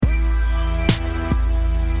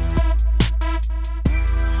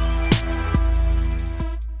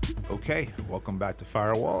Hey, welcome back to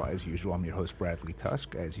Firewall. As usual, I'm your host, Bradley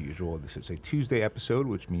Tusk. As usual, this is a Tuesday episode,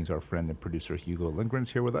 which means our friend and producer Hugo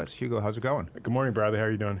Lindgren's here with us. Hugo, how's it going? Good morning, Bradley. How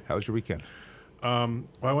are you doing? How was your weekend? Well,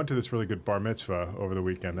 I went to this really good bar mitzvah over the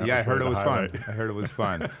weekend. I heard it was fun. I heard it was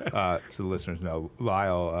fun. So the listeners know,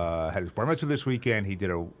 Lyle had his bar mitzvah this weekend. He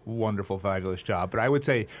did a wonderful, fabulous job. But I would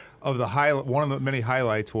say one of the many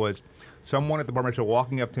highlights was someone at the bar mitzvah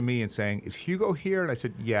walking up to me and saying, "Is Hugo here?" And I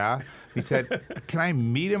said, "Yeah." He said, "Can I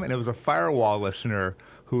meet him?" And it was a Firewall listener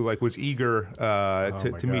who was eager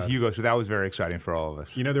to meet Hugo. So that was very exciting for all of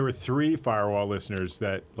us. You know, there were 3 Firewall listeners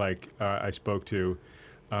that I spoke to.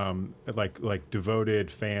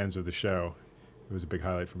 Devoted fans of the show. It was a big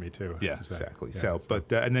highlight for me too. Yeah, exactly.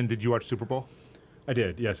 And then did you watch Super Bowl? I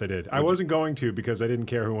did. Yes, I did. I wasn't going to because I didn't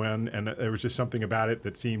care who won, and there was just something about it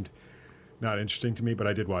that seemed not interesting to me. But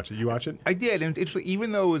I did watch it. You watch it? I did, and it's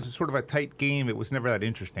even though it was sort of a tight game, it was never that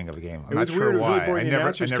interesting of a game. I'm it was not weird. sure It was why. really boring. The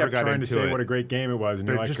announcers kept trying to say what a great game it was, and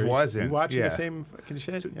but it just wasn't. You watching the same fucking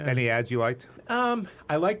shit? Yeah. Any ads you liked?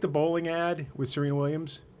 I liked the bowling ad with Serena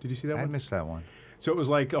Williams. Did you see that one? I missed that one. So it was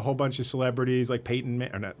like a whole bunch of celebrities, like Peyton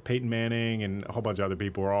Manning and a whole bunch of other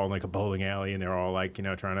people were all in like a bowling alley, and they're all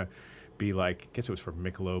trying to be like, I guess it was for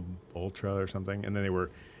Michelob Ultra or something. And then they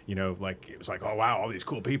were, it was like, oh wow, all these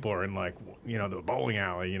cool people are in the bowling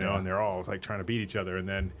alley, and they're all like trying to beat each other. And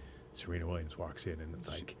then Serena Williams walks in, and it's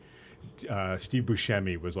like Steve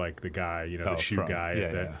Buscemi was like the guy, the shoe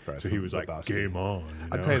guy. So he was like, game on.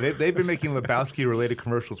 I'll tell you, they've been making Lebowski-related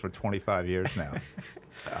commercials for 25 years now.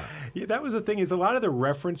 Yeah, that was the thing, is a lot of the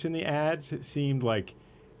reference in the ads seemed like,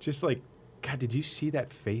 just like, God, did you see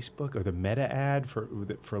that Facebook or the Meta ad for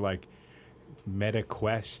like Meta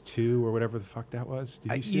Quest 2 or whatever the fuck that was?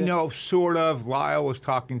 Did you see that? Sort of. Lyle was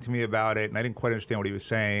talking to me about it, and I didn't quite understand what he was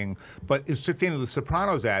saying. But it's at the end of the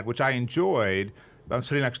Sopranos ad, which I enjoyed. I'm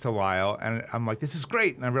sitting next to Lyle, and I'm like, this is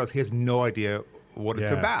great. And I realized he has no idea what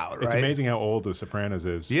it's about, right? It's amazing how old The Sopranos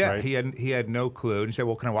is. Yeah, right? he had no clue. And he said,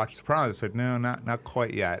 well, can I watch Sopranos? I said, no, not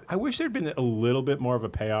quite yet. I wish there'd been a little bit more of a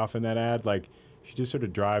payoff in that ad. Like, she just sort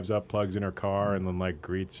of drives up, plugs in her car, and then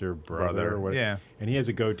greets her brother. Or whatever. Yeah. And he has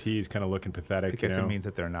a goatee. He's kind of looking pathetic. I guess it means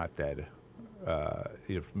that they're not dead. Because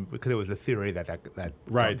there was a theory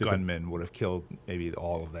that gunman would have killed maybe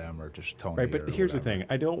all of them or just Tony. Right, but here's the thing.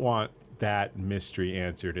 I don't want that mystery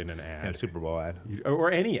answered in an ad. In a Super Bowl ad.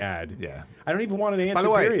 Or any ad. Yeah. I don't even want an answer, By the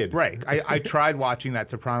way, period. Right. I tried watching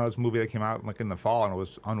that Sopranos movie that came out in the fall, and it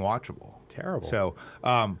was unwatchable. Terrible. So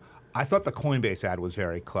I thought the Coinbase ad was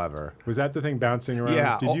very clever. Was that the thing bouncing around?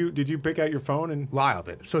 Yeah. Did you pick out your phone and Lyle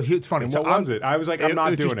did? So it's funny. And what was it? I was like, I'm not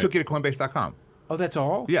doing it. It just took you to Coinbase.com. Oh, that's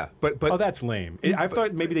all? Yeah, but oh, that's lame. I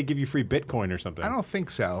thought maybe they give you free Bitcoin or something. I don't think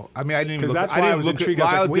so. I mean, I didn't even look. That's why I was intrigued.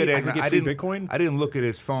 Lyle did it. I didn't Bitcoin. I didn't look at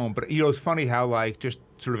his phone, but it's funny how just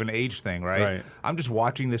sort of an age thing, right? I'm just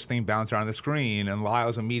watching this thing bounce around the screen, and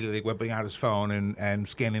Lyle's immediately whipping out his phone and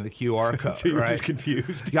scanning the QR code. So you were right? just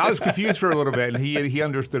confused. Yeah, I was confused for a little bit, and he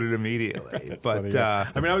understood it immediately. But funny,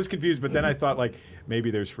 yeah. I mean, I was confused, but then I thought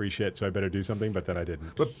maybe there's free shit, so I better do something. But then I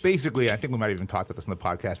didn't. But basically, I think we might have even talked about this in the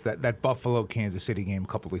podcast. That Buffalo Kansas City game a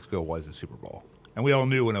couple of weeks ago was the Super Bowl. And we all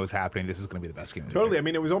knew when it was happening, this is going to be the best game of the Totally. year. I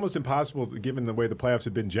mean, it was almost impossible, given the way the playoffs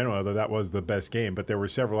had been in general, although that was the best game. But there were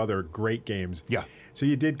several other great games. Yeah. So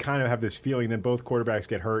you did kind of have this feeling. Then both quarterbacks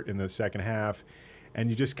get hurt in the second half. And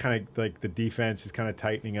you just kind of, the defense is kind of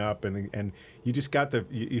tightening up. And you just got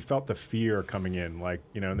you felt the fear coming in.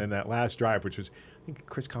 And then that last drive, which was, I think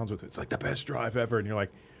Chris Collinsworth, it's the best drive ever. And you're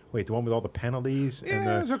like, wait, the one with all the penalties?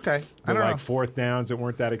 Yeah, it was okay. I don't know. Fourth downs that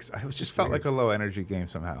weren't that exciting. It just felt like a low-energy game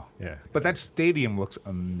somehow. Yeah. But that stadium looks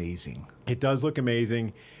amazing. It does look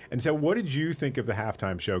amazing. And so what did you think of the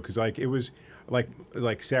halftime show? Because, it was,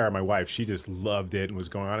 like Sarah, my wife, she just loved it and was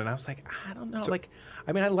going on. And I was like, I don't know.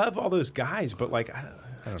 I love all those guys, but, I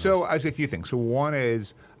don't know. So I say a few things. So one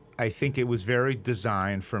is, I think it was very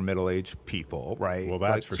designed for middle-aged people, right? Well,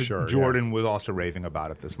 that's for sure. Jordan was also raving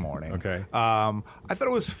about it this morning. Okay. I thought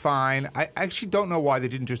it was fine. I actually don't know why they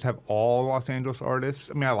didn't just have all Los Angeles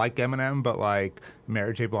artists. I mean, I like Eminem, but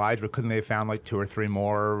Mary J. Blige, but couldn't they have found 2 or 3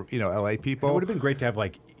 more, LA people? It would have been great to have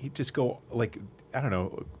he'd just go I don't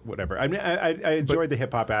know, whatever. I mean, I enjoyed the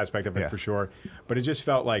hip hop aspect of it for sure, but it just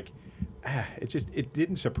felt like it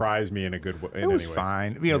didn't surprise me in a good way. It was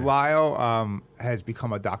fine. Lyle has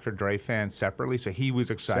become a Dr. Dre fan separately, so he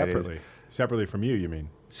was excited. Separately. Separately from you mean?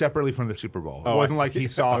 Separately from the Super Bowl. Oh, It wasn't I like see. he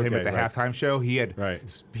saw him at Okay, the right. halftime show. He had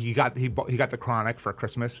Right. he got the Chronic for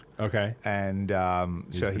Christmas. Okay. And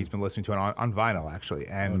so he's been listening to it on vinyl, actually.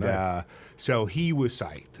 And nice. so he was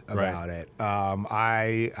psyched about it.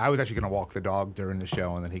 I was actually going to walk the dog during the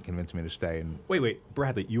show, and then he convinced me to stay. And Wait,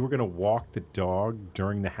 Bradley, you were going to walk the dog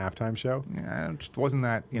during the halftime show? it just wasn't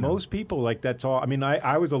that, Most people, like, that's all. I mean,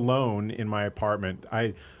 I was alone in my apartment.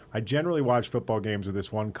 I generally watch football games with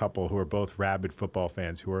this one couple who are both rabid football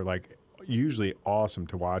fans who are, like, usually awesome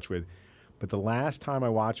to watch with. But the last time I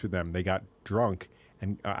watched with them, they got drunk.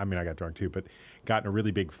 And I mean, I got drunk too, but got in a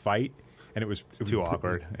really big fight. And it was too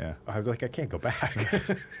awkward. Yeah. I was like, I can't go back. Not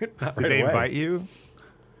Did right they away. invite you?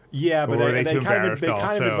 Yeah, but Or were they they too kind of embarrassed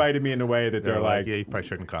also? invited me in a way that they're like, yeah, you probably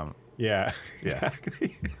shouldn't come. yeah, Yeah.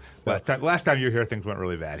 exactly. Last time you were here, things went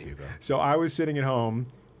really bad, Hugo. So I was sitting at home,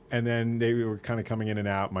 and then they were kind of coming in and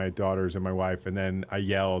out, my daughters and my wife, and then I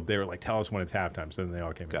yelled. They were like, "Tell us when it's halftime." So then they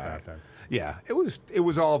all came Got at it. halftime. Yeah, it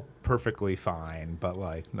was all perfectly fine, but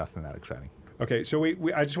like nothing that exciting. Okay, so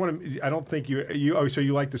I just want to. I don't think you. Oh, so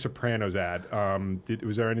you like the Sopranos ad?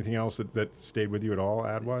 Was there anything else that stayed with you at all,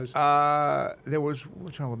 ad wise? There was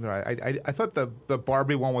which one was there? I thought the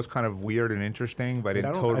Barbie one was kind of weird and interesting, but I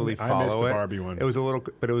didn't totally follow I missed it. the Barbie one. It was a little,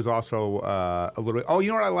 but it was also a little bit. Oh, you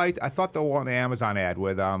know what I liked? I thought the one, the Amazon ad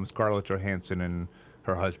with Scarlett Johansson and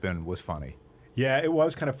her husband was funny. Yeah, it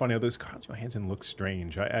was kind of funny. Although Scarlett Johansson looked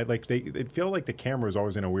strange. I like it felt like the camera was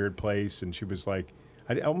always in a weird place, and she was like.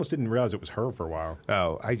 I almost didn't realize it was her for a while.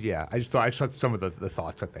 Oh, I just thought some of the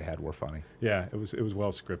thoughts that they had were funny. Yeah, it was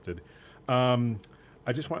well scripted.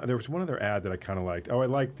 There was one other ad that I kind of liked. Oh, I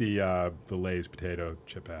liked the Lay's potato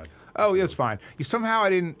chip ad. Oh, yeah, it's fine. Somehow I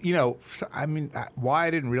didn't, why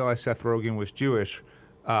I didn't realize Seth Rogen was Jewish,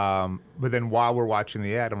 but then while we're watching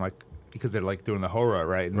the ad, I'm like, because they're like doing the horror,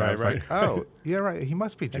 right? And I was Right. like, oh, yeah, right, he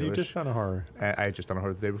must be And Jewish. you just done a horror. And I had just done a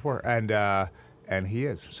horror the day before, and he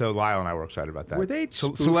is. So Lyle and I were excited about that. Were they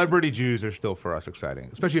celebrity Jews are still for us exciting,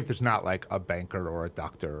 especially if there's not like a banker or a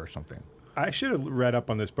doctor or something. I should have read up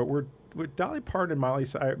on this, but were Dolly Parton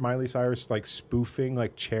and Miley Cyrus like spoofing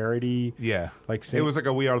like charity? Yeah, Like it was like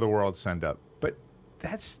a We Are the World send up, But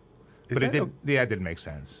that's. but it did. The ad didn't make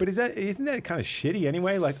sense. But isn't that kind of shitty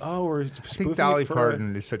anyway? Like, oh, we're I spoofing think Dolly it for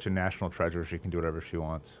Parton is such a national treasure; she can do whatever she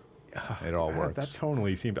wants. It all works. That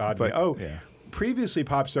totally seemed odd But, to me. Oh, yeah. Previously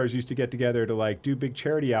pop stars used to get together to like do big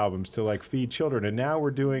charity albums to like feed children, and now we're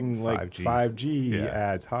doing like 5G Yeah.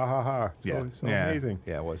 ads. Ha ha ha! So amazing.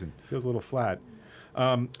 Yeah, it wasn't. Feels a little flat.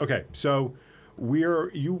 Okay, so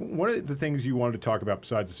one of the things you wanted to talk about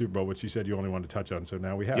besides the Super Bowl, which you said you only wanted to touch on, so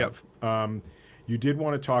now we have. Yep. You did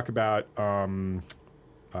want to talk about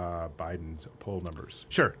Biden's poll numbers.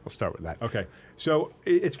 Sure, we'll start with that. Okay, so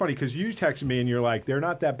it's funny because you texted me and you're like, they're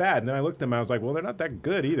not that bad, and then I looked at them and I was like, well, they're not that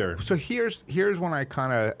good either. So here's when I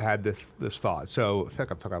kind of had this thought. So I feel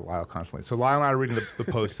like I'm talking about Lyle constantly. So Lyle and I are reading the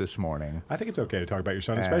post this morning. I think it's okay to talk about your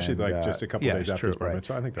son, especially And, like just a couple yeah, days it's after true, his birthday. right.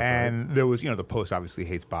 So I think that's and there was, the Post obviously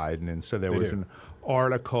hates Biden, and so there was do. an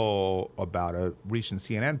article about a recent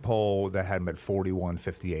CNN poll that had him at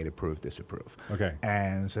 41-58 approve, disapprove. Okay.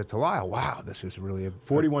 And said to Lyle, wow, this is really a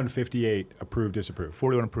 41-58 approve, disapprove.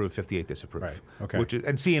 41 approve, 58 disapprove. Right, okay. Which is,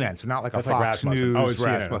 and CNN, so not like That's a like Fox Rasmussen. News. Oh, it's CNN,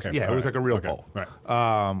 Rasmussen. okay, Yeah, it all was right, like a real okay, poll, right.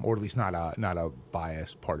 or at least not a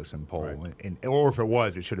biased partisan poll. Right. Or if it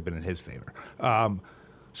was, it should have been in his favor.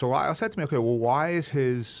 So Lyle said to me, okay, well, why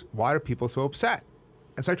are people so upset?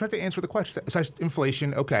 And so I tried to answer the question. So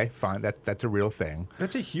inflation, okay, fine, that's a real thing.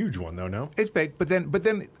 That's a huge one, though, no? It's big, but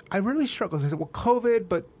then I really struggled. I said, well, COVID,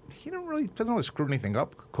 but he doesn't really screw anything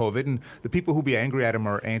up, COVID. And the people who be angry at him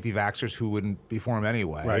are anti-vaxxers who wouldn't be for him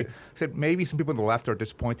anyway. Right. I said maybe some people on the left are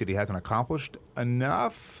disappointed he hasn't accomplished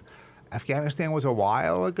enough. Afghanistan was a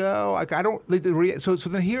while ago. Like I don't. So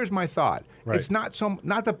then here's my thought. Right. It's not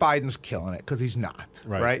that Biden's killing it, because he's not.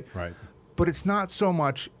 Right. But it's not so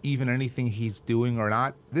much even anything he's doing or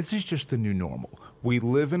not. This is just the new normal. We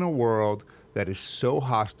live in a world that is so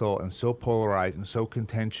hostile and so polarized and so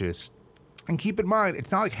contentious. And keep in mind,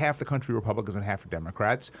 it's not like half the country Republicans and half are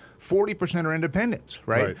Democrats. 40% are independents,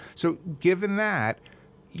 right? So given that,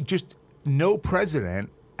 just no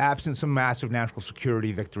president, absent some massive national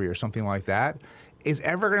security victory or something like that, is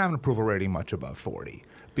ever going to have an approval rating much above 40.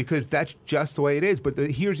 Because that's just the way it is. But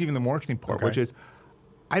here's even the more interesting part, which is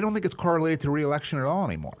I don't think it's correlated to re-election at all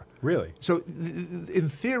anymore. Really? So, in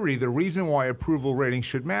theory, the reason why approval ratings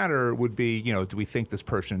should matter would be, do we think this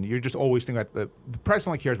person? You're just always thinking about the president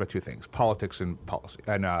only cares about two things: politics and policy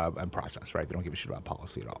and process. Right? They don't give a shit about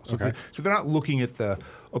policy at all. So, Okay. so they're not looking at the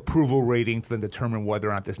approval rating to then determine whether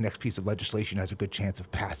or not this next piece of legislation has a good chance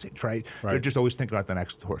of passage. Right? They're just always thinking about the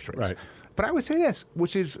next horse race. Right. But I would say this,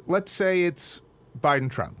 which is, let's say it's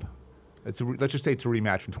Biden-Trump. Let's just say it's a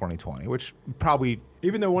rematch from 2020, which probably.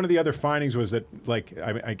 Even though one of the other findings was that, like,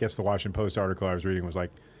 I guess the Washington Post article I was reading was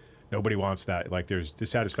like, nobody wants that. Like, there's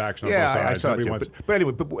dissatisfaction on both sides. I saw Nobody it too. wants, But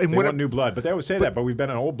anyway, they want new blood. But they always say that. But we've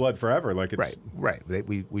been on old blood forever. Like, it's right.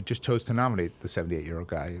 We just chose to nominate the 78-year-old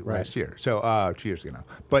guy last year. So 2 years ago now.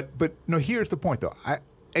 But no, here's the point though.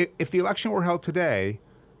 If the election were held today,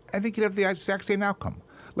 I think you'd have the exact same outcome.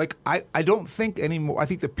 Like, I don't think anymore. I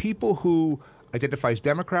think the people who identify as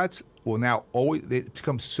Democrats will now they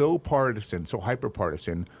become so partisan, so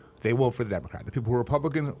hyper-partisan, they vote for the Democrat. The people who are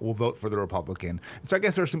Republicans will vote for the Republican. So I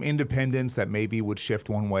guess there's some independents that maybe would shift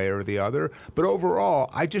one way or the other. But overall,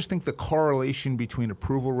 I just think the correlation between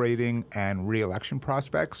approval rating and re-election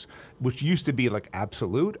prospects, which used to be like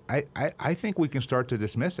absolute, I think we can start to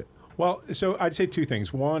dismiss it. Well, so I'd say two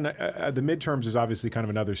things. One, the midterms is obviously kind of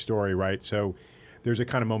another story, right? So there's a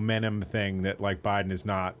kind of momentum thing that, like, Biden is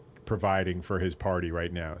not providing for his party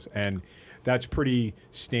right now. And that's pretty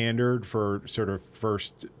standard for sort of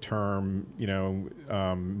first term,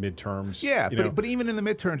 midterms. Yeah, but even in the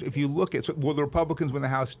midterms, if you look at, will the Republicans win the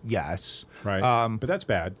House? Yes. Right. But that's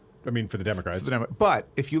bad. I mean, for the Democrats. But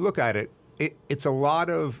if you look at it, it's a lot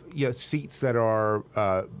of seats that are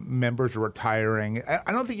members are retiring.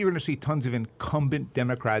 I don't think you're going to see tons of incumbent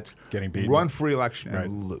Democrats getting beaten, run for re-election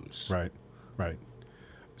and lose. Right.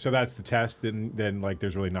 So that's the test, and then, like,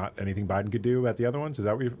 there's really not anything Biden could do about the other ones? Is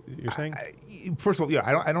that what you're saying? First of all,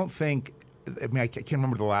 I don't think. I mean, I can't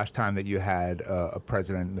remember the last time that you had a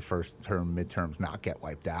president in the first term, midterms, not get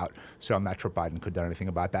wiped out. So I'm not sure Biden could have done anything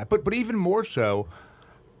about that. But even more so,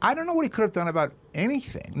 I don't know what he could have done about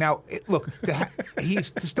anything. Now, to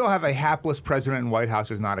still have a hapless president in White House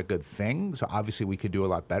is not a good thing. So obviously we could do a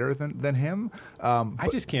lot better than him. I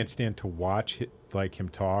just can't stand to watch him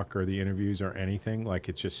talk or the interviews or anything. Like,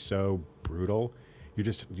 it's just so brutal.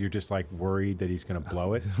 You're just like worried that he's going to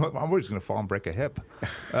blow it. I'm worried he's going to fall and break a hip.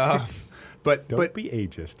 But don't be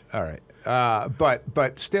ageist. All right.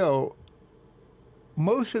 But still,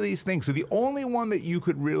 most of these things. So the only one that you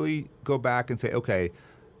could really go back and say, okay,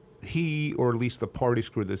 he, or at least the party,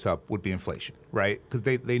 screwed this up would be inflation, right? Because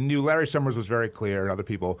they knew, Larry Summers was very clear, and other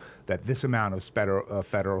people, that this amount of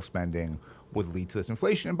federal spending would lead to this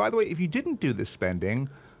inflation. And by the way, if you didn't do this spending,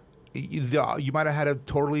 you might have had a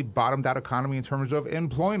totally bottomed out economy in terms of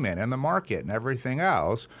employment and the market and everything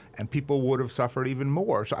else, and people would have suffered even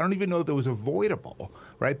more. So I don't even know that it was avoidable,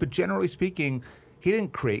 right? But generally speaking, he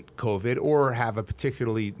didn't create COVID or have a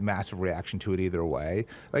particularly massive reaction to it either way.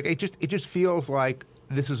 Like, it just feels like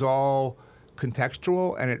this is all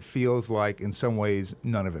contextual, and it feels like in some ways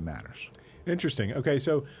none of it matters. Interesting. Okay,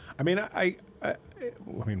 so I mean, I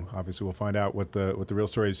mean, obviously we'll find out what the real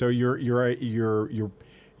story is. So your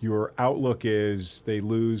outlook is they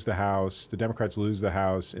lose the House, the Democrats lose the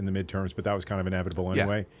House in the midterms, but that was kind of inevitable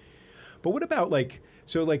anyway. Yeah. But what about the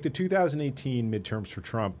 2018 midterms for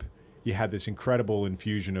Trump? You had this incredible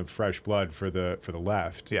infusion of fresh blood for the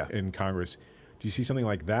left in Congress. Do you see something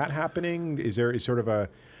like that happening? Is sort of a,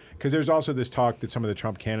 because there's also this talk that some of the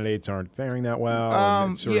Trump candidates aren't faring that well.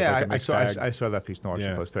 I saw that piece in the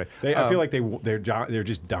Washington Post today. I feel like they're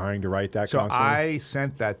just dying to write that. So constantly. I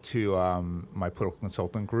sent that to my political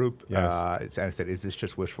consultant group, and I said, "Is this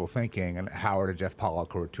just wishful thinking?" And Howard and Jeff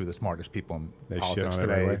Pollock, who are two of the smartest people in politics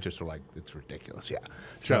today, just were like, "It's ridiculous." Yeah,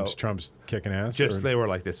 Trump's kicking ass. They were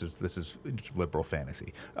like, "This is liberal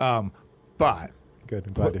fantasy," but. Good.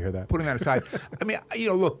 I'm glad to hear that. Putting that aside, I mean,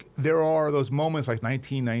 look, there are those moments like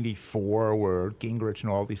 1994 where Gingrich and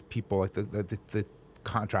all these people, like the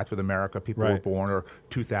contract with America, people were born, or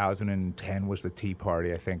 2010 was the Tea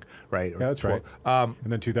Party, I think, right? Yeah, that's right. And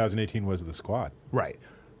then 2018 was the Squad. Right.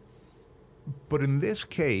 But in this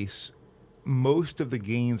case, most of the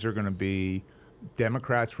gains are going to be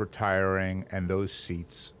Democrats retiring and those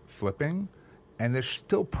seats flipping. And there's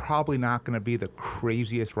still probably not going to be the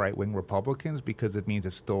craziest right-wing Republicans, because it means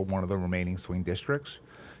it's still one of the remaining swing districts.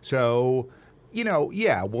 So,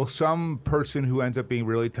 will some person who ends up being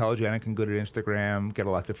really telegenic and good at Instagram get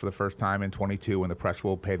elected for the first time in 22 when the press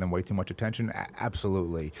will pay them way too much attention?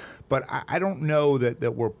 Absolutely. But I don't know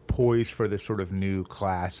that we're poised for this sort of new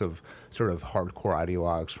class of sort of hardcore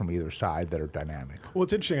ideologues from either side that are dynamic. Well,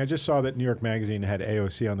 it's interesting. I just saw that New York Magazine had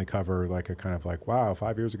AOC on the cover, like a kind of like, wow,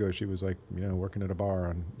 5 years ago she was like, working at a bar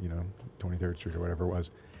on, 23rd Street or whatever it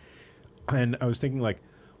was. And I was thinking, like,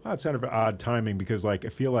 wow, it's kind of odd timing because, like, I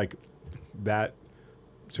feel like that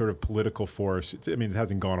sort of political force, I mean, it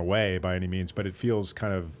hasn't gone away by any means, but it feels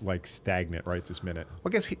kind of like stagnant right this minute. Well, I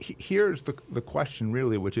guess here's the question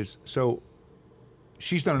really, which is, so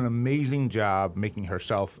she's done an amazing job making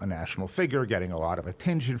herself a national figure, getting a lot of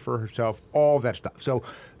attention for herself, all that stuff. So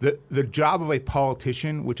the job of a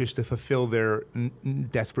politician, which is to fulfill their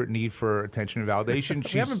desperate need for attention and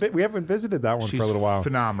validation, we haven't visited that one for a little while.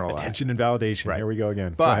 Phenomenal. Attention and validation. Right. Here we go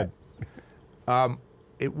again. But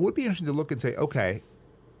it would be interesting to look and say, okay,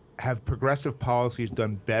 have progressive policies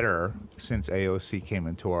done better since AOC came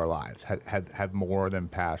into our lives? Have more than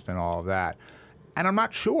passed and all of that? And I'm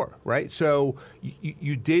not sure, right? So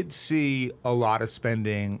you did see a lot of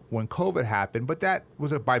spending when COVID happened, but that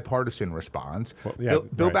was a bipartisan response. Well, yeah,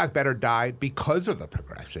 Build Back Better died because of the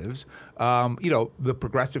progressives. The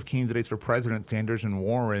progressive candidates for president, Sanders and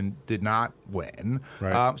Warren, did not win.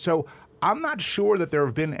 Right. So I'm not sure that there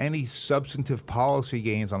have been any substantive policy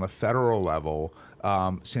gains on the federal level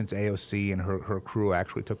since AOC and her crew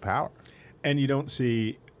actually took power. And you don't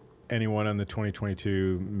see anyone on the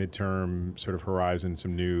 2022 midterm sort of horizon,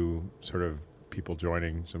 some new sort of people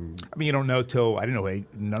joining some. I mean, you don't know till I didn't know.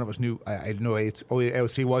 None of us knew. I didn't know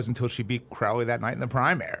AOC was until she beat Crowley that night in the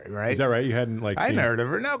primary. Right? Is that right? You hadn't like. I seen heard of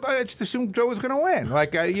her. No, I just assumed Joe was going to win.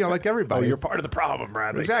 Like like everybody. Oh, you're part of the problem,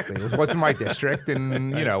 Bradley. Exactly. It wasn't my district,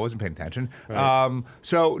 and I wasn't paying attention. Right.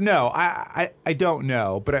 So no, I don't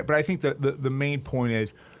know, but I think the main point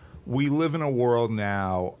is we live in a world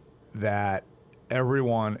now that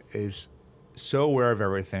everyone is so aware of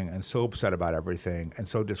everything and so upset about everything and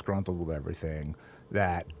so disgruntled with everything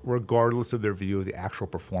that regardless of their view of the actual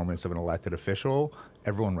performance of an elected official,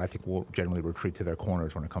 everyone, I think, will generally retreat to their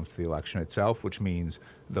corners when it comes to the election itself, which means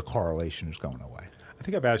the correlation is going away. I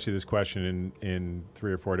think I've asked you this question in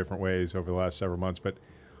 3 or 4 different ways over the last several months, but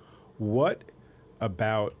what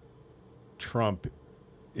about Trump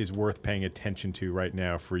is worth paying attention to right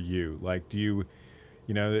now for you? Like, do you...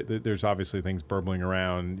 there's obviously things burbling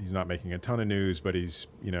around. He's not making a ton of news, but he's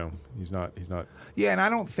not. Yeah, and I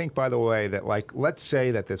don't think, by the way, that let's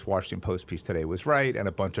say that this Washington Post piece today was right, and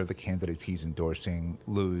a bunch of the candidates he's endorsing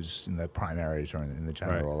lose in the primaries or in the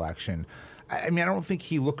general election. I mean, I don't think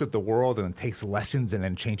he looked at the world and takes lessons and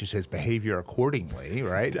then changes his behavior accordingly,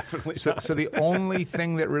 right? Definitely not. So the only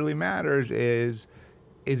thing that really matters is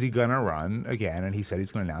he going to run again? And he said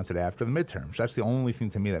he's going to announce it after the midterms. That's the only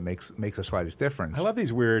thing to me that makes the slightest difference. I love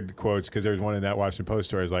these weird quotes because there's one in that Washington Post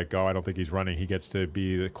story. Is like, oh, I don't think he's running. He gets to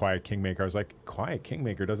be the quiet kingmaker. I was like, quiet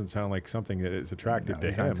kingmaker doesn't sound like something that is attractive to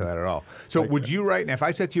he's him. not into that at all. So would you right now, if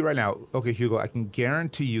I said to you right now, okay, Hugo, I can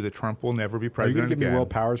guarantee you that Trump will never be president again. Are you going to give me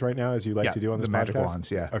world powers right now, as you like to do on this podcast? The magic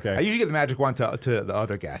wands, yeah. Okay. I usually get the magic wand to the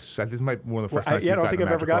other guests. This might be one of the first times I don't think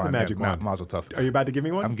I've ever got the magic wand. Mazel tov. Are you about to give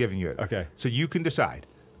me one? I'm giving you it. Okay. So you can decide.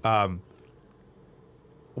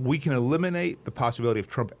 We can eliminate the possibility of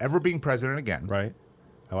Trump ever being president again. Right.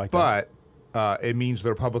 I like that. But it means the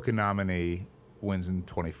Republican nominee wins in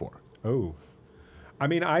 24. Oh. I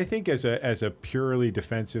mean, I think as a purely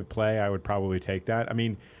defensive play, I would probably take that. I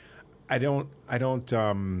mean, I don't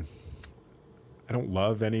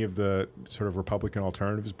love any of the sort of Republican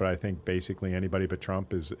alternatives, but I think basically anybody but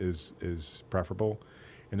Trump is preferable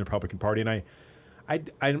in the Republican Party. And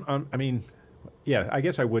I mean, yeah, I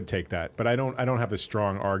guess I would take that, but I don't have a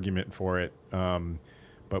strong argument for it.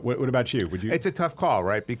 But what about you? Would you? It's a tough call,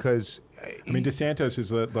 right? Because I mean, DeSantis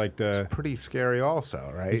is like he's pretty scary,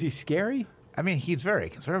 also, right? Is he scary? I mean, he's very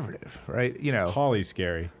conservative, right? Hawley's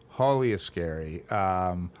scary. Hawley is scary.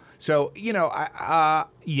 So I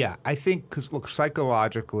think because look,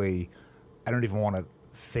 psychologically, I don't even want to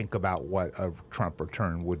think about what a Trump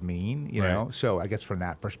return would mean, you know? So I guess from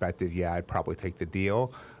that perspective, yeah, I'd probably take the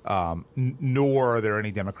deal. Nor are there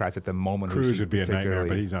any Democrats at the moment Cruz would be a nightmare,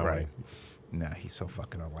 but he's not right. No, he's so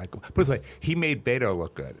fucking unlikable. But it's like, he made Beto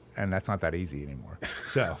look good, and that's not that easy anymore.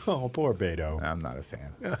 So oh, poor Beto. I'm not a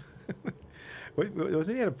fan. Wait,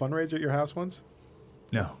 wasn't he at a fundraiser at your house once?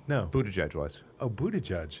 No. Buttigieg was. Oh,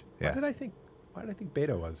 Buttigieg. Yeah. Why did I think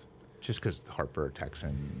Beto was? Just because Harper,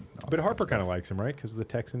 Texan. But Harper kind of likes him, right? Because of the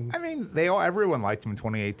Texan. I mean, everyone liked him in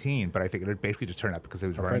 2018, but I think it basically just turned out because he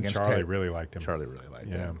was running against Charlie Ted. really liked him. Charlie really liked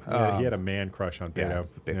him. Yeah, he had a man crush on Beto. Yeah,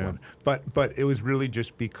 big one. But it was really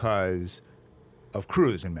just because of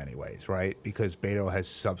Cruz in many ways, right? Because Beto has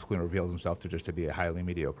subsequently revealed himself to be a highly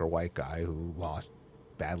mediocre white guy who lost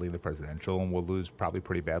badly in the presidential and will lose probably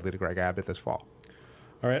pretty badly to Greg Abbott this fall.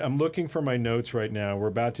 All right, I'm looking for my notes right now. We're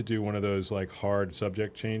about to do one of those like hard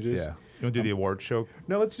subject changes. Yeah. You want to do the award show?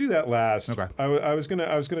 No, let's do that last. Okay. I was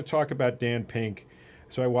gonna talk about Dan Pink.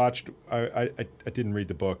 So I watched. I didn't read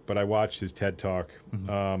the book, but I watched his TED Talk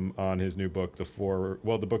on his new book,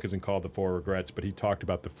 The book isn't called The Four Regrets, but he talked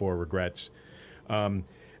about the four regrets.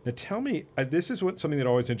 Now tell me, this is something that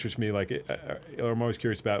always interests me. I'm always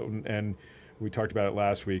curious about, and we talked about it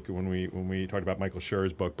last week when we talked about Michael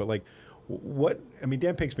Schur's book. But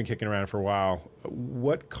Dan Pink's been kicking around for a while.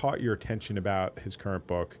 What caught your attention about his current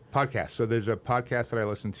book? Podcast. So there's a podcast that I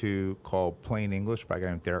listen to called Plain English by a guy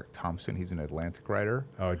named Derek Thompson. He's an Atlantic writer.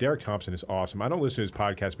 Oh, Derek Thompson is awesome. I don't listen to his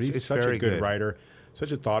podcast, but he's It's such a very good good. writer,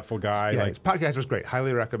 such a thoughtful guy. Yeah, his podcast is great.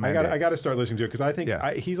 Highly recommend it. I got to start listening to it because I think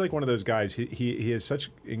Yeah. he's like one of those guys. He has such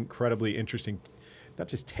incredibly interesting, not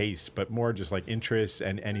just tastes, but more just like interests,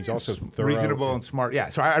 and he's also thorough. Reasonable and smart. Yeah.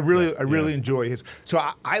 So I really enjoy his. So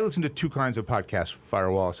I listen to two kinds of podcasts,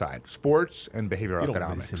 Firewall aside: sports and behavioral You don't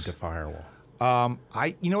economics. listen to Firewall.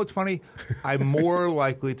 You know what's funny? I'm more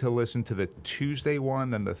likely to listen to the Tuesday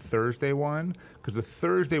one than the Thursday one because the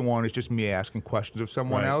Thursday one is just me asking questions of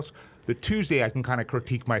someone Right. else. The Tuesday I can kind of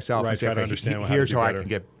critique myself Right, and say, try to okay, understand how to here's do how I better.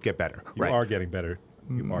 can get better. You right. are getting better.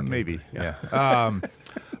 You are Maybe, getting- yeah.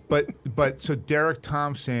 But so Derek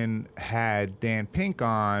Thompson had Dan Pink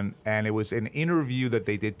on, and it was an interview that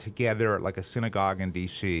they did together at like a synagogue in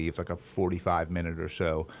D.C. It's like a 45-minute or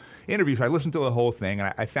so interview. So I listened to the whole thing,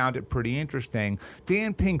 and I found it pretty interesting.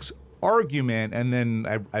 Dan Pink's argument, and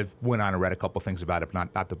then I went on and read a couple things about it,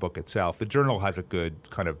 but not the book itself. The Journal has a good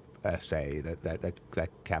kind of essay that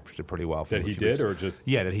captures it pretty well. That he did, or just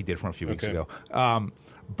that he did from a few weeks Okay. ago.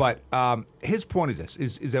 But his point is this: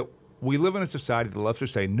 is that we live in a society that loves to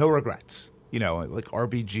say no regrets. You know, like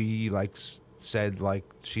RBG, said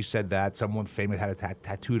she said that someone famous had it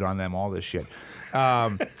tattooed on them, all this shit.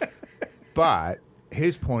 But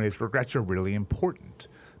his point is regrets are really important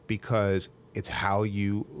because it's how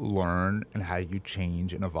you learn and how you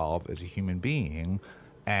change and evolve as a human being.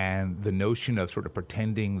 And the notion of sort of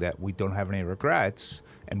pretending that we don't have any regrets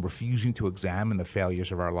and refusing to examine the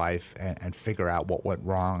failures of our life and figure out what went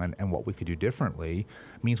wrong and what we could do differently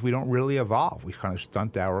means we don't really evolve. We kind of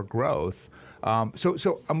stunt our growth.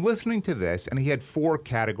 So I'm listening to this, and he had four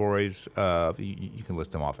categories of, you can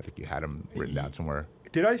list them off. I think you had them written down somewhere.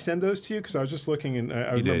 Did I send those to you? Because I was just looking, and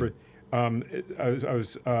I You remember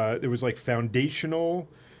did. It was like foundational.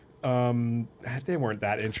 They weren't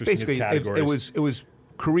that interesting Basically, as categories. it was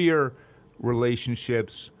career,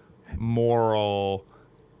 relationships, moral,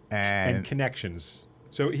 and connections.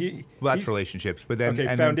 So well, that's he's- relationships, but then Okay,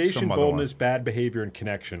 and then foundation, some other boldness, one. bad behavior, and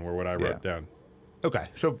connection were what I wrote down. Okay,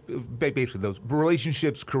 so basically those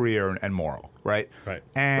relationships, career, and moral, right? Right.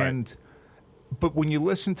 And but when you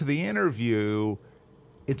listen to the interview,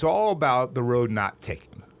 it's all about the road not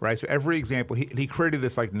taken, right? So every example, he created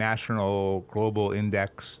this like national global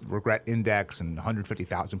index, regret index, and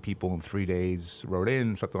 150,000 people in 3 days wrote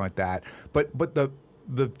in, something like that. But the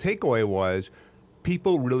takeaway was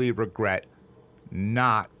people really regret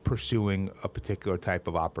not pursuing a particular type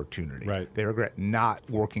of opportunity. Right. They regret not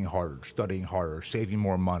working harder, studying harder, saving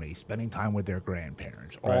more money, spending time with their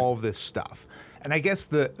grandparents, Right. all of this stuff. And I guess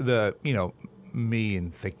the me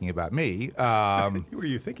and thinking about me, Were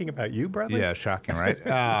you thinking about you, Bradley? yeah, shocking, right?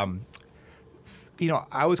 I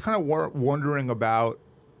was kind of wondering about,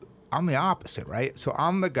 I'm the opposite, right? So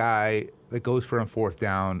I'm the guy that goes for a fourth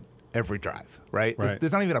down every drive, right? Right.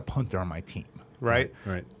 There's not even a punter on my team, right?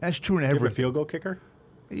 Right. That's true in You have every a field goal kicker?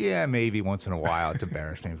 Yeah, maybe once in a while. It's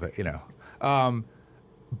embarrassing, but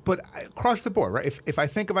but across the board, right? If I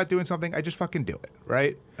think about doing something, I just fucking do it,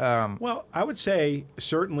 right? Well, I would say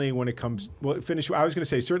certainly when it comes. Well, finish. I was going to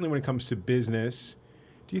say certainly when it comes to business.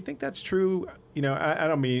 Do you think that's true? I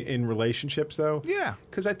don't mean in relationships though. Yeah.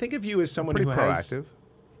 Because I think of you as someone Pretty who proactive.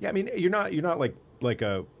 Yeah, I mean you're not like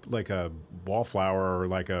a wallflower or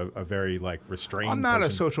like a very like restrained. I'm not a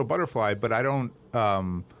person. social butterfly, but I don't.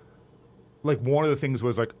 Like one of the things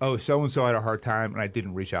was like, oh, so and so had a hard time, and I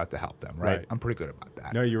didn't reach out to help them. Right? I'm pretty good about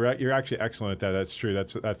that. No, you're actually excellent at that. That's true.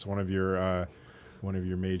 That's one of your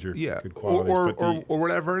major good qualities. or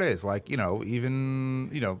whatever it is. Like even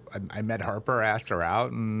I met Harper, asked her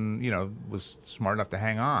out, and was smart enough to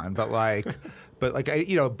hang on. But like,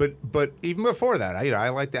 but even before that, I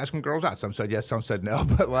liked asking girls out. Some said yes, some said no.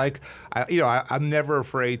 But like, I'm never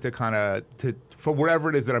afraid to for whatever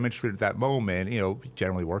it is that I'm interested in at that moment.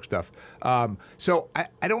 Generally work stuff. So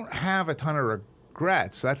I don't have a ton of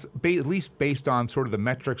regrets. That's at least based on sort of the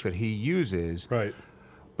metrics that he uses. Right.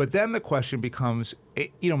 But then the question becomes,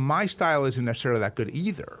 my style isn't necessarily that good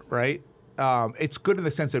either, right? it's good in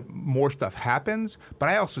the sense that more stuff happens, but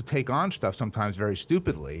I also take on stuff sometimes very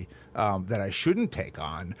stupidly that I shouldn't take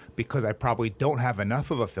on because I probably don't have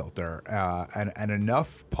enough of a filter and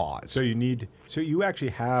enough pause. So you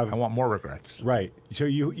actually have. I want more regrets. Right. So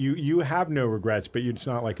you have no regrets, but it's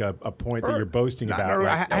not like a point that you're boasting about.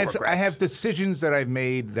 I have decisions that I've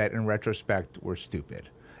made that in retrospect were stupid.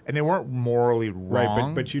 And they weren't morally wrong,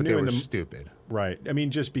 right, but you knew they were stupid. Right. I mean,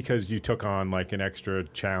 just because you took on like an extra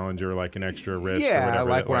challenge or like an extra risk. Yeah, or whatever,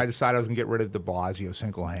 like when I decided I was going to get rid of de Blasio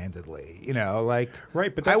single-handedly. You know, like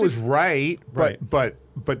right, but I was right. Right. But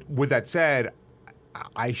with that said,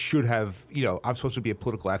 I should have. You know, I'm supposed to be a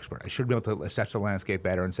political expert. I should be able to assess the landscape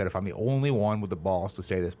better. Instead, if I'm the only one with the balls to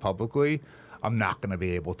say this publicly, I'm not going to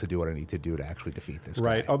be able to do what I need to do to actually defeat this guy.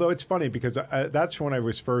 Right. Although it's funny because that's when I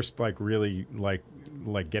was first like really like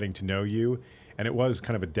getting to know you, and it was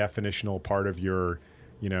kind of a definitional part of your,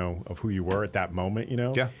 you know, of who you were at that moment, you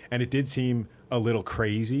know. Yeah. And it did seem a little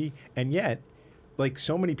crazy, and yet, like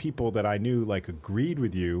so many people that I knew like agreed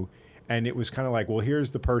with you, and it was kind of like, well, here's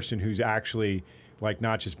the person who's actually like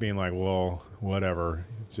not just being like, well, whatever,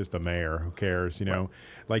 it's just a mayor, who cares, you know.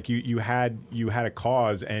 Like you had a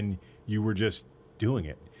cause, and you were just doing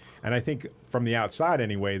it. And I think from the outside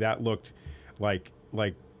anyway, that looked like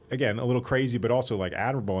again, a little crazy, but also like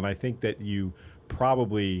admirable. And I think that you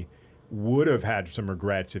probably would have had some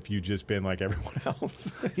regrets if you just been like everyone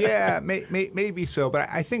else. Yeah, maybe so. But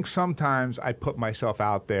I think sometimes I put myself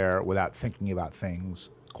out there without thinking about things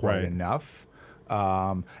quite enough.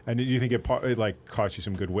 And do you think it like cost you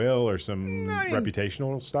some goodwill or some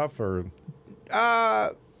reputational stuff, or?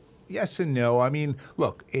 Yes and no. I mean,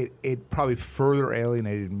 look, it probably further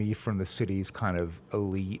alienated me from the city's kind of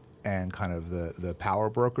elite and kind of the power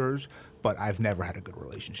brokers, but I've never had a good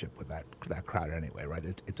relationship with that crowd anyway, right?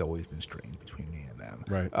 It's always been strained between me and them.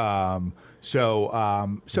 Right.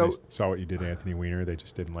 So they saw what you did to Anthony Weiner. They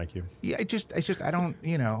just didn't like you. Yeah, I don't,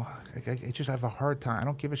 you know, I just have a hard time. I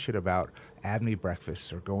don't give a shit about Abney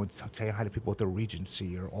breakfasts or going to saying hi to people at the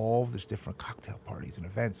Regency or all of these different cocktail parties and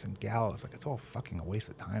events and galas. Like, it's all fucking a waste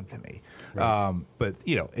of time to me. Right. But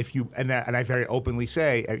you know, if you and I very openly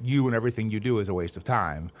say you and everything you do is a waste of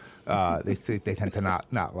time. They tend to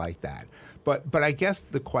not like that. But I guess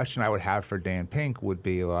the question I would have for Dan Pink would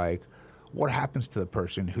be like, what happens to the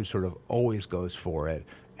person who sort of always goes for it,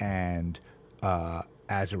 and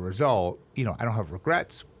as a result, you know, I don't have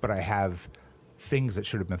regrets, but I have things that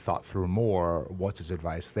should have been thought through more. What's his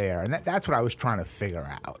advice there? And that's what I was trying to figure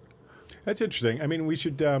out. That's interesting. I mean, we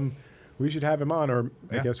should have him on, or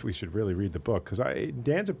I guess we should really read the book, because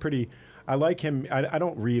Dan's a pretty. I like him. I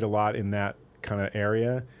don't read a lot in that kind of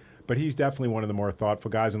area, but he's definitely one of the more thoughtful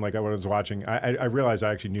guys. And like when I was watching, I realized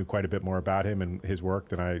I actually knew quite a bit more about him and his work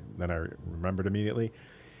than I remembered immediately.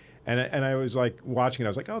 And I was like watching it. I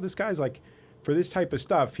was like, oh, this guy's like, for this type of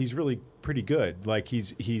stuff, he's really pretty good. Like he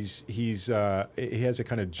has a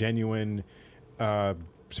kind of genuine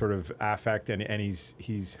sort of affect, and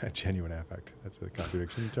he's a genuine affect. That's a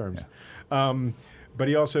contradiction in terms. Yeah. But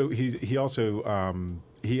he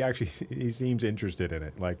seems interested in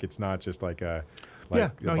it. Like it's not just like a.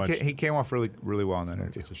 He came off really, really well in that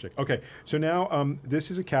interview. Just a shtick. Okay, so now this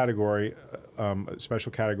is a category, a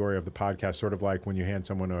special category of the podcast, sort of like when you hand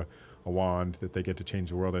someone a wand that they get to change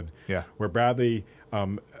the world in. Yeah. Where Bradley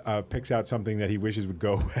picks out something that he wishes would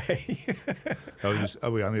go away. Are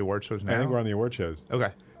we on the award shows now? I think we're on the award shows.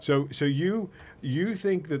 Okay. So you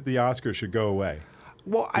think that the Oscars should go away?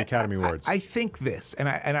 Well, the Academy Awards. I think this, and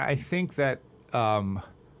I think that.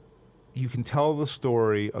 You can tell the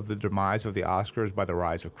story of the demise of the Oscars by the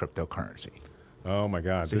rise of cryptocurrency. Oh, my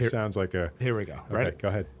God. So this sounds like a... Here we go. Right? Okay, go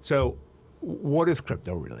ahead. So what is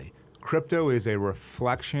crypto really? Crypto is a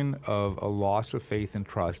reflection of a loss of faith and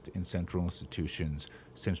trust in central institutions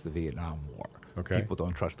since the Vietnam War. Okay. People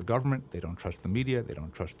don't trust the government. They don't trust the media. They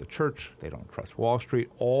don't trust the church. They don't trust Wall Street.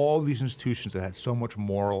 All these institutions that had so much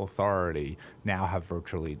moral authority now have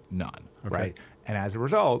virtually none, right? And as a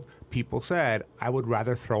result, people said, I would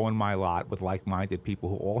rather throw in my lot with like-minded people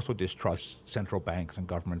who also distrust central banks and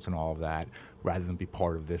governments and all of that, rather than be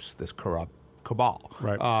part of this corrupt cabal.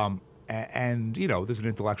 Right. And you know, there's an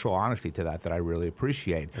intellectual honesty to that I really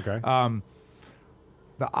appreciate. Okay.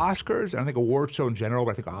 The Oscars, and I think awards show in general,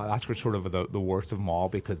 but I think Oscars sort of the worst of them all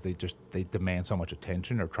because they demand so much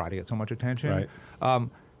attention or try to get so much attention. Right.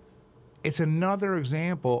 It's another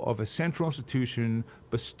example of a central institution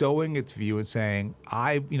bestowing its view and saying,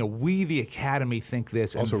 we the Academy think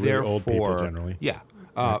this, also and really therefore, old people generally. Yeah.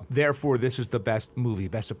 Therefore, this is the best movie,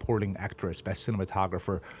 best supporting actress, best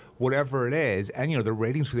cinematographer, whatever it is. And, the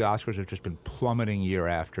ratings for the Oscars have just been plummeting year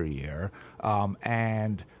after year.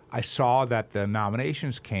 And I saw that the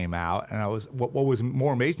nominations came out, and what was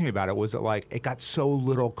more amazing to me about it was that like it got so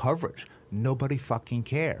little coverage. Nobody fucking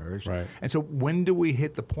cares. Right. And so when do we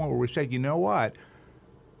hit the point where we say, you know what?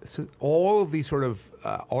 So all of these sort of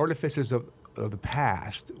artifices of the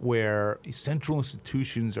past, where central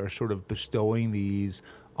institutions are sort of bestowing these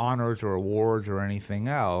honors or awards or anything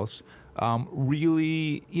else,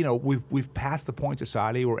 really, we've passed the point in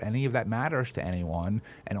society where any of that matters to anyone,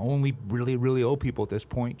 and only really, really old people at this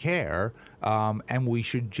point care, and we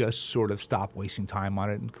should just sort of stop wasting time on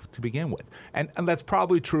it to begin with. And that's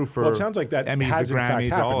probably true for Well, it sounds like that Emmys, has the in fact Grammys,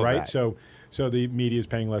 happened, all of right? that. So the media is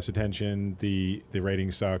paying less attention. The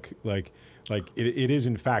ratings suck. Like it is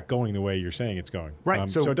in fact going the way you're saying it's going. Right.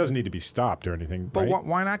 So it doesn't need to be stopped or anything. But right?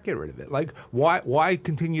 why not get rid of it? Like, why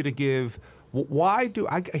continue to give? Why do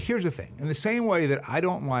I? Here's the thing. In the same way that I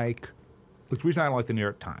don't like, the reason I don't like the New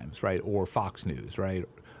York Times, right, or Fox News, right,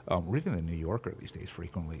 or even the New Yorker these days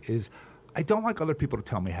frequently, is I don't like other people to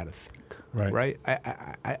tell me how to think. Right.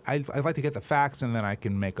 I like to get the facts, and then I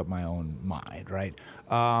can make up my own mind. Right.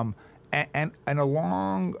 And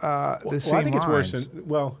along the same I think it's worse lines, than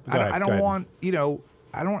go I ahead. don't want,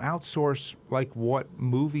 I don't outsource like what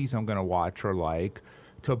movies I'm going to watch or like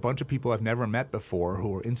to a bunch of people I've never met before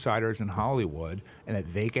who are insiders in Hollywood, and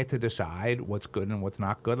that they get to decide what's good and what's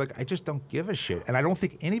not good. Like, I just don't give a shit, and I don't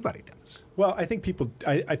think anybody does. Well, I think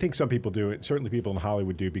I think some people do it. Certainly, people in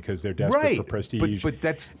Hollywood do because they're desperate for prestige. But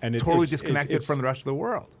that's and totally it's disconnected from the rest of the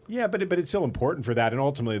world. Yeah, but it's still important for that, and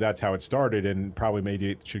ultimately that's how it started, and probably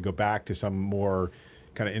maybe it should go back to some more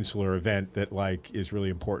kind of insular event that like is really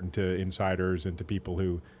important to insiders and to people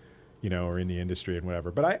who, are in the industry and whatever.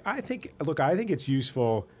 But I think it's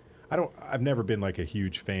useful. I've never been like a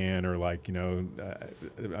huge fan or like,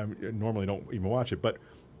 I normally don't even watch it, but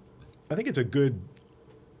I think it's a good,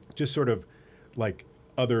 just sort of like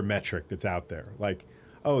other metric that's out there. Like,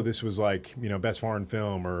 oh, this was like, best foreign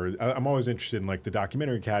film, or I'm always interested in like the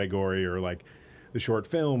documentary category or like the short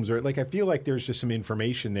films, or like, I feel like there's just some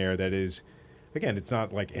information there that is, again, it's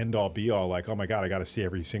not like end all be all, like, oh my God, I got to see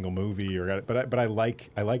every single movie, but I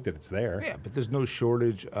like that it's there. Yeah, but there's no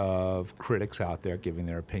shortage of critics out there giving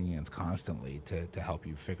their opinions constantly to help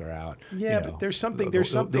you figure out. Yeah, but there's something. The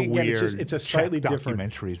Again, weird it's a slightly Czech different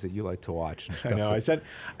documentaries that you like to watch and stuff. I know.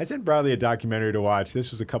 I sent Bradley a documentary to watch.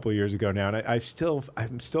 This was a couple of years ago now, and I'm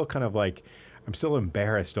still kind of like, I'm still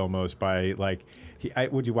embarrassed almost by like.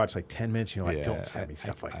 Would you watch like 10 minutes? You're like, don't send me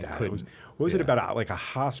stuff like that. What was it about? Like a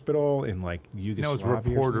hospital in like Yugoslavia? No, it was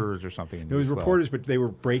reporters or something. It was reporters, but they were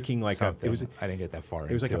breaking like something. I didn't get that far.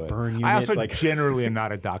 It was like a burn unit. I also generally am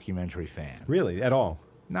not a documentary fan. Really, at all?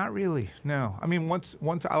 Not really. No. I mean, once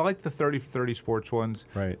I like the 30 for 30 sports ones.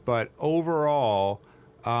 Right. But overall,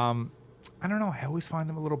 I don't know. I always find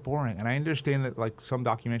them a little boring, and I understand that like some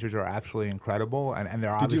documentaries are absolutely incredible, and they're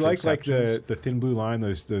obviously. Did you like exceptions. the Thin Blue Line?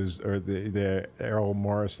 Those or the Errol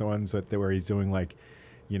Morris, the ones where he's doing like,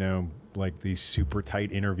 like these super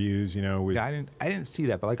tight interviews. With I didn't see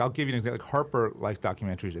that, but like I'll give you an example. Like Harper likes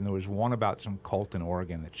documentaries, and there was one about some cult in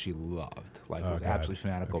Oregon that she loved, like was absolutely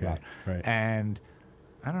fanatical about. Right. And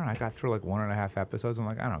I don't know. I got through like 1.5 episodes. I'm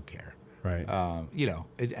like, I don't care. Right.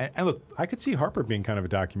 And look, I could see Harper being kind of a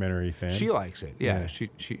documentary fan. She likes it. Yeah.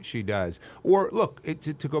 She does. Or look,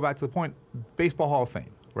 to go back to the point, Baseball Hall of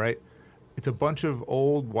Fame, right? It's a bunch of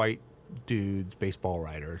old white dudes, baseball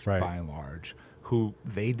writers, right, by and large, who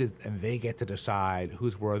they get to decide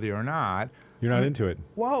who's worthy or not. You're not into it.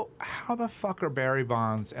 Well, how the fuck are Barry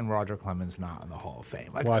Bonds and Roger Clemens not in the Hall of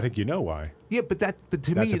Fame? Like, well, I think you know why. Yeah, but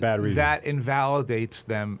to me, a bad reason. That invalidates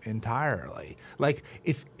them entirely. Like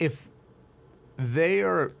if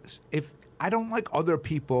I don't like other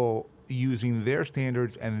people using their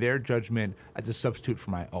standards and their judgment as a substitute for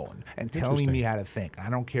my own and telling me how to think. I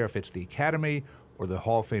don't care if it's the Academy or the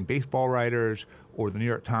Hall of Fame baseball writers or the New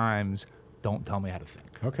York Times. Don't tell me how to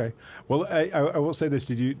think. Okay. Well, I will say this.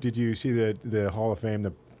 Did you see the Hall of Fame,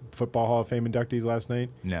 the Football Hall of Fame inductees last night?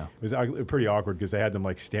 No. It was pretty awkward because they had them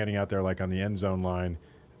like standing out there like on the end zone line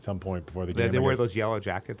at some point before the game. They wear those yellow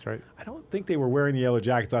jackets, right? I don't think they were wearing the yellow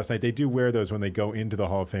jackets last night. They do wear those when they go into the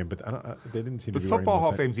Hall of Fame, but they didn't seem to be wearing them. But Football Hall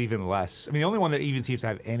of Fame's even less. I mean, the only one that even seems to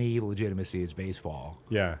have any legitimacy is baseball.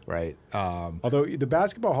 Yeah. Right. Although the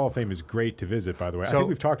Basketball Hall of Fame is great to visit, by the way. I think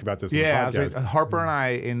we've talked about this. Yeah, in the podcast. Harper and I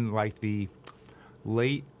in like the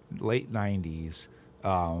late 90s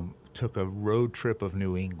took a road trip of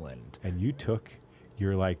New England. And you took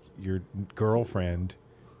your girlfriend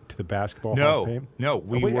to the Basketball Hall of Fame? No,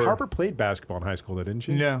 Harper played basketball in high school, didn't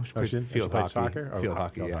she? No, she played field hockey. Soccer? Field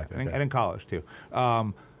hockey, yeah. Okay. And in college, too.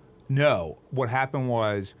 No, what happened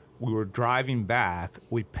was we were driving back,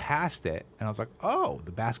 we passed it, and I was like, oh,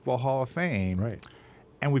 the Basketball Hall of Fame. Right.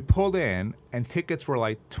 And we pulled in, and tickets were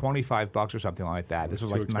like $25 or something like that. This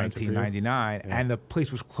was too like expensive for you? $19.99, and the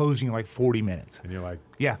place was closing in like 40 minutes. And you're like,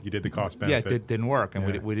 Yeah. you did the cost Yeah, benefit. it didn't work, and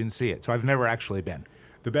Yeah. we didn't see it. So I've never actually been.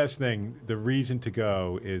 The best thing, the reason to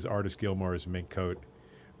go is Artis Gilmore's mink coat.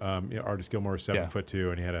 Artis Gilmore is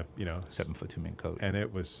 7'2", and he had a 7'2" mink coat. and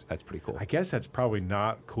it was. That's pretty cool. I guess that's probably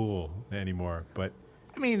not cool anymore, but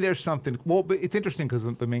I mean, there's something. Well, but it's interesting because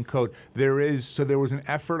the mink coat. There was an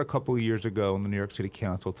effort a couple of years ago in the New York City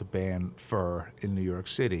Council to ban fur in New York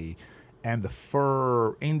City, and the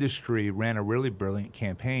fur industry ran a really brilliant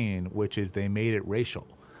campaign, which is they made it racial,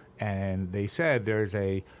 and they said there's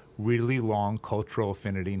a really long cultural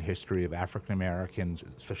affinity and history of African Americans,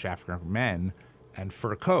 especially African American men, and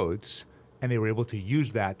fur coats. And they were able to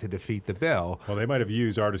use that to defeat the bill. well, they might have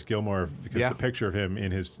used Artis Gilmore because Yeah. the picture of him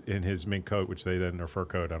in his mink coat, which they then or fur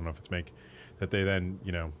coat, I don't know if it's mink, that they then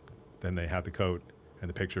then they had the coat and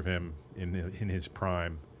the picture of him in his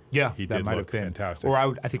prime. Yeah, He that did might look have been fantastic. Or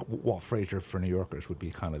I think Walt Frazier for New Yorkers would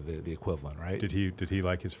be kind of the equivalent, right? Did he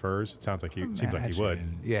like his furs? It sounds like seems like he would.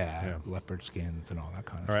 Imagine. Yeah, leopard skins and all that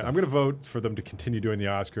kind of All right, stuff. I'm going to vote for them to continue doing the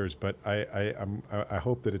Oscars, but I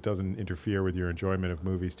hope that it doesn't interfere with your enjoyment of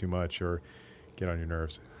movies too much or get on your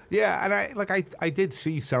nerves. Yeah, and I did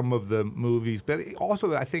see some of the movies, but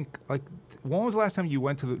also I think when was the last time you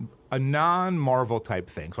went to a non-Marvel type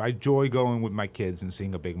thing? So I enjoy going with my kids and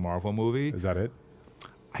seeing a big Marvel movie. Is that it?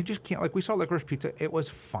 I just can't. We saw Licorice Pizza. It was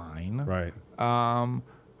fine. Right.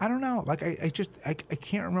 I don't know. I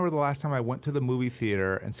can't remember the last time I went to the movie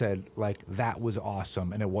theater and said that was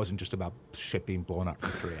awesome, and it wasn't just about shit being blown up for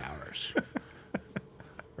 3 hours.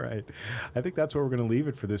 Right. I think that's where we're going to leave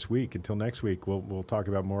it for this week. Until next week, we'll talk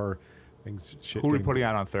about more things. Who are we putting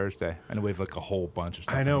out on Thursday? I know we have a whole bunch of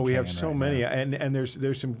stuff. I know in the we have can so right many, now. and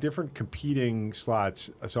there's some different competing slots.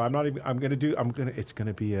 So I'm not even. It's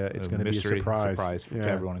gonna be a Mystery surprise to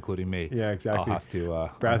everyone, including me. Yeah, exactly. I'll have to.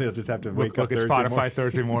 Bradley will just have to wake up look at Thursday Spotify morning.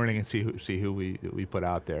 Thursday morning and see who we put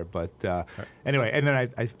out there. But anyway, and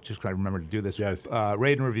then I just got to remember to do this. Yes.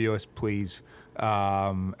 Rate and review us, please.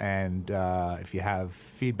 And if you have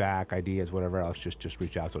feedback, ideas, whatever else, just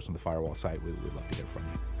reach out to us on the Firewall site. We'd love to hear from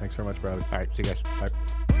you. Thanks very much, Bradley. All right, see you guys. Bye.